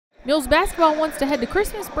Mules Basketball wants to head to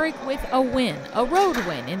Christmas break with a win, a road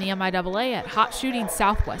win in the MIAA at hot shooting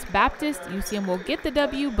Southwest Baptist. UCM will get the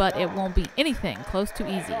W, but it won't be anything close to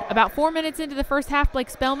easy. About 4 minutes into the first half,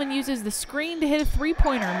 Blake Spellman uses the screen to hit a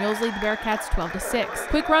three-pointer. Mules lead the Bearcats 12-6.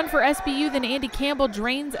 Quick run for SBU, then Andy Campbell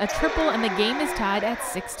drains a triple, and the game is tied at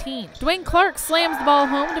 16. Dwayne Clark slams the ball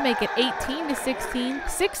home to make it 18-16.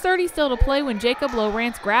 6:30 still to play when Jacob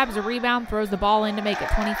Lowrance grabs a rebound, throws the ball in to make it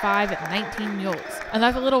 25-19 Mules.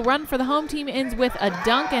 Another little run for the home team ends with a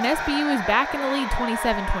dunk, and SBU is back in the lead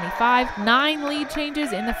 27-25. 9 lead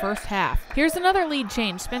changes in the first half. Here's another lead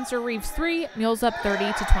change. Spencer Reeves 3, Mules up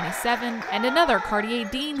 30-27, and another Cartier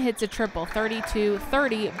Dean hits a triple,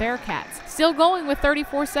 32-30 Bearcats. Still going with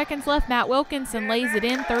 34 seconds left, Matt Wilkinson lays it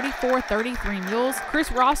in, 34-33 Mules.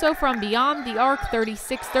 Chris Rosso from beyond the arc,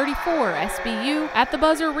 36-34 SBU. At the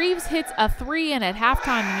buzzer, Reeves hits a 3, and at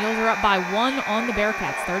halftime, the Mules are up by 1 on the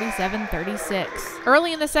Bearcats, 37-36.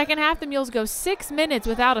 Early in the second half, the Mules go 6 minutes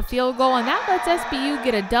without a field goal, and that lets SBU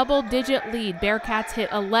get a double-digit lead. Bearcats hit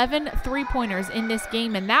 11 three-pointers in this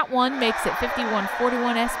game, and that one makes it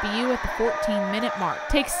 51-41 SBU at the 14-minute mark.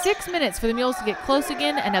 Takes 6 minutes for the Mules to get close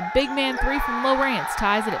again, and a big man 3 from Lowrance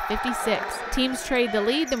ties it at 56. Teams trade the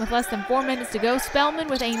lead, then with less than 4 minutes to go, Spellman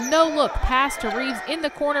with a no-look pass to Reeves in the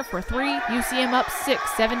corner for 3. UCM up 6,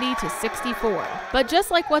 70-64. But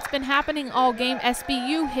just like what's been happening all game,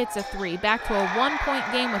 SBU hits a 3. Back to a 1-point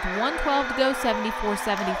game with 1:12 to go,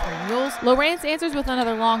 74-73 Mules. Lowrance answers with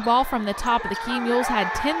another long ball from the top of the key. Mules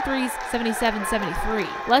had 10 threes, 77-73.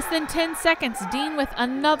 Less than 10 seconds, Dean with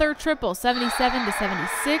another triple,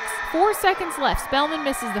 77-76. 4 seconds left. Spellman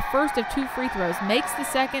misses the first of 2 free throws, makes the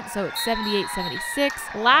second, so it's 78-76.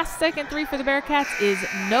 Last second 3 for the Bearcats is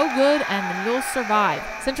no good, and the Mules survive.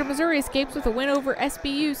 Central Missouri escapes with a win over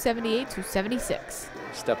SBU, 78-76.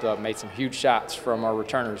 Stepped up, made some huge shots from our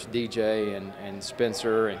returners, DJ and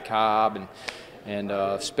Spencer and Cobb, and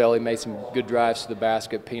Spelly made some good drives to the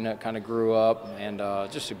basket. Peanut kind of grew up, and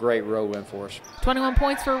just a great road win for us. 21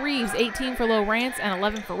 points for Reeves, 18 for Lowrance, and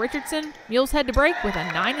 11 for Richardson. Mules head to break with a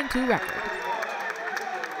 9-2 record.